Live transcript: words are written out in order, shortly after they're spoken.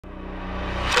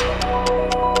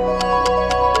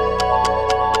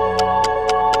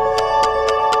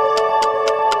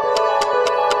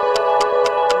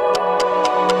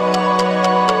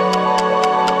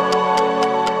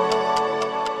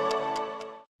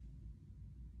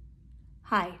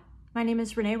Hi, my name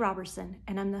is Renee Robertson,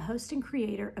 and I'm the host and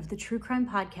creator of the true crime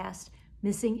podcast,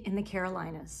 Missing in the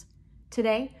Carolinas.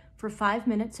 Today, for 5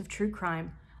 minutes of true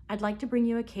crime, I'd like to bring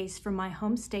you a case from my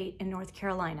home state in North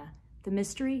Carolina, the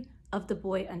mystery of the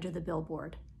boy under the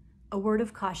billboard. A word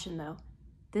of caution, though.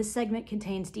 This segment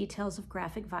contains details of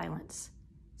graphic violence,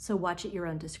 so watch at your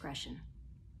own discretion.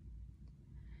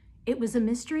 It was a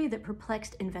mystery that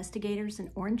perplexed investigators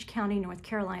in Orange County, North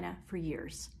Carolina, for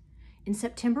years. In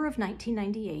September of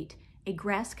 1998, a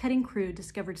grass-cutting crew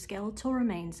discovered skeletal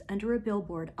remains under a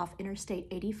billboard off Interstate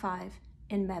 85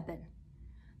 in Mebane.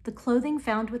 The clothing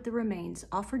found with the remains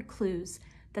offered clues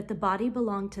that the body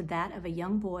belonged to that of a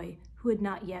young boy who had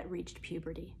not yet reached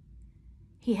puberty.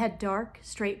 He had dark,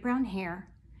 straight brown hair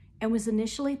and was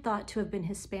initially thought to have been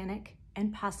Hispanic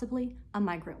and possibly a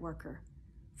migrant worker.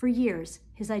 For years,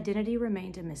 his identity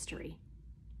remained a mystery.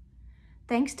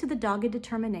 Thanks to the dogged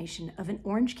determination of an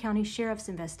Orange County Sheriff's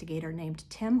investigator named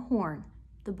Tim Horn,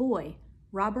 the boy,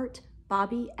 Robert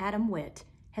Bobby Adam Witt,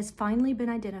 has finally been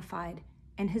identified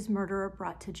and his murderer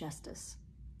brought to justice.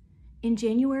 In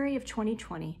January of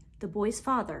 2020, the boy's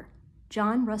father,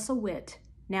 John Russell Witt,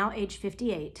 now age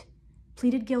 58,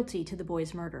 pleaded guilty to the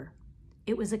boy's murder.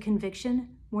 It was a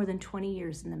conviction more than 20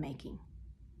 years in the making.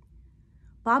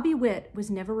 Bobby Witt was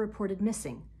never reported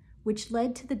missing, which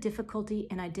led to the difficulty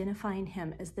in identifying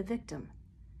him as the victim.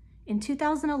 In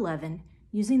 2011,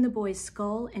 using the boy's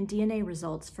skull and DNA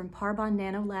results from Parbon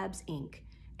Nanolabs, Inc.,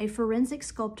 a forensic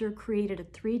sculptor created a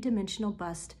three-dimensional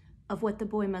bust of what the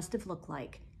boy must have looked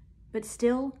like, but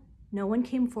still, no one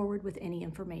came forward with any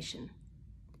information.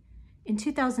 In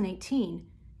 2018,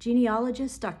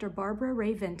 genealogist Dr. Barbara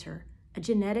Ray Venter, a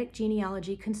genetic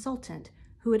genealogy consultant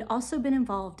who had also been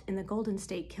involved in the Golden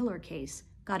State Killer case,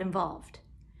 got involved.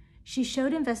 She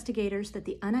showed investigators that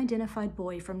the unidentified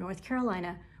boy from North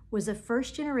Carolina was a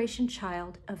first-generation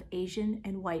child of Asian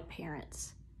and white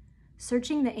parents.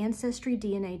 Searching the Ancestry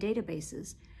DNA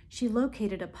databases, she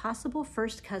located a possible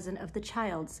first cousin of the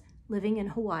child's living in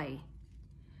Hawaii.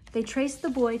 They traced the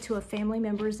boy to a family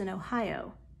members in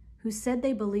Ohio who said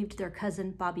they believed their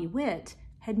cousin Bobby Witt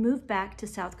had moved back to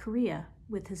South Korea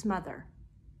with his mother.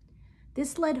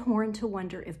 This led Horn to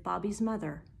wonder if Bobby's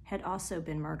mother had also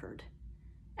been murdered.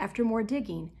 After more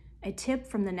digging, a tip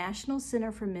from the National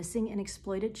Center for Missing and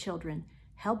Exploited Children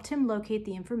helped him locate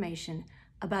the information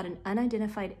about an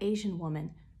unidentified Asian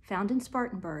woman found in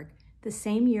Spartanburg the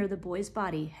same year the boy's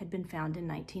body had been found in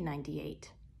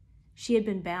 1998. She had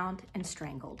been bound and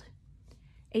strangled.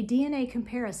 A DNA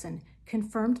comparison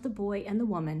confirmed the boy and the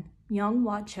woman,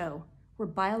 Myung-Wha Cho, were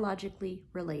biologically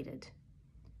related.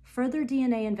 Further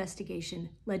DNA investigation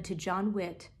led to John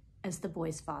Witt as the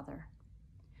boy's father.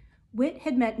 Witt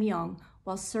had met Myung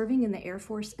while serving in the Air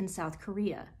Force in South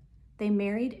Korea. They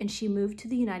married and she moved to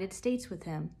the United States with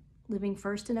him, living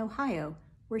first in Ohio,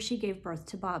 where she gave birth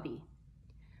to Bobby.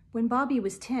 When Bobby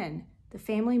was 10, the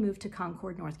family moved to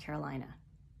Concord, North Carolina.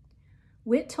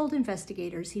 Witt told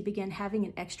investigators he began having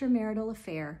an extramarital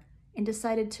affair and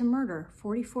decided to murder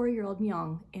 44-year-old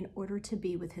Myung in order to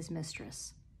be with his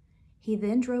mistress. He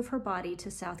then drove her body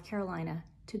to South Carolina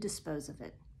to dispose of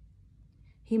it.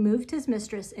 He moved his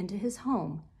mistress into his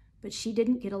home, but she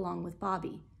didn't get along with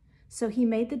Bobby, so he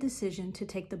made the decision to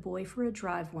take the boy for a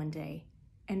drive one day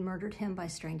and murdered him by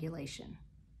strangulation.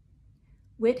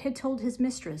 Witt had told his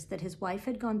mistress that his wife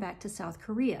had gone back to South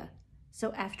Korea,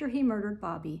 so after he murdered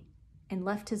Bobby and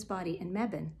left his body in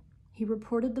Mebane, he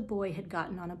reported the boy had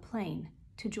gotten on a plane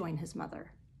to join his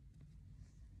mother.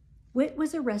 Witt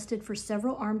was arrested for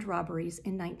several armed robberies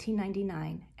in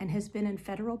 1999 and has been in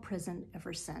federal prison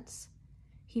ever since.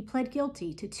 He pled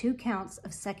guilty to 2 counts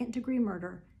of second-degree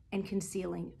murder and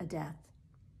concealing a death.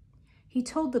 He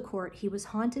told the court he was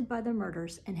haunted by the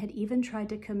murders and had even tried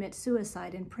to commit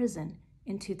suicide in prison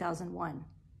in 2001.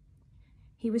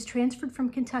 He was transferred from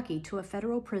Kentucky to a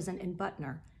federal prison in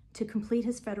Butner to complete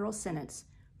his federal sentence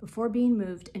before being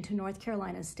moved into North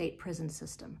Carolina's state prison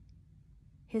system.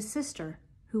 His sister,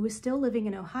 who was still living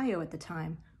in Ohio at the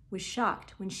time, was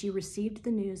shocked when she received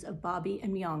the news of Bobby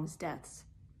and Myung's deaths.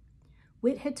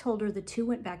 Witt had told her the two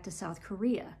went back to South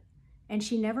Korea, and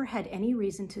she never had any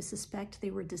reason to suspect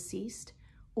they were deceased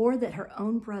or that her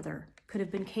own brother could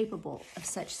have been capable of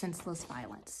such senseless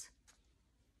violence.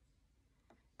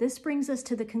 This brings us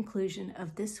to the conclusion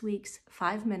of this week's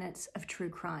 5 Minutes of True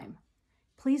Crime.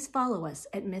 Please follow us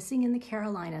at Missing in the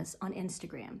Carolinas on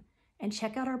Instagram and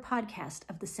check out our podcast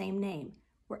of the same name,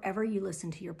 wherever you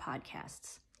listen to your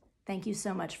podcasts. Thank you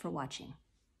so much for watching.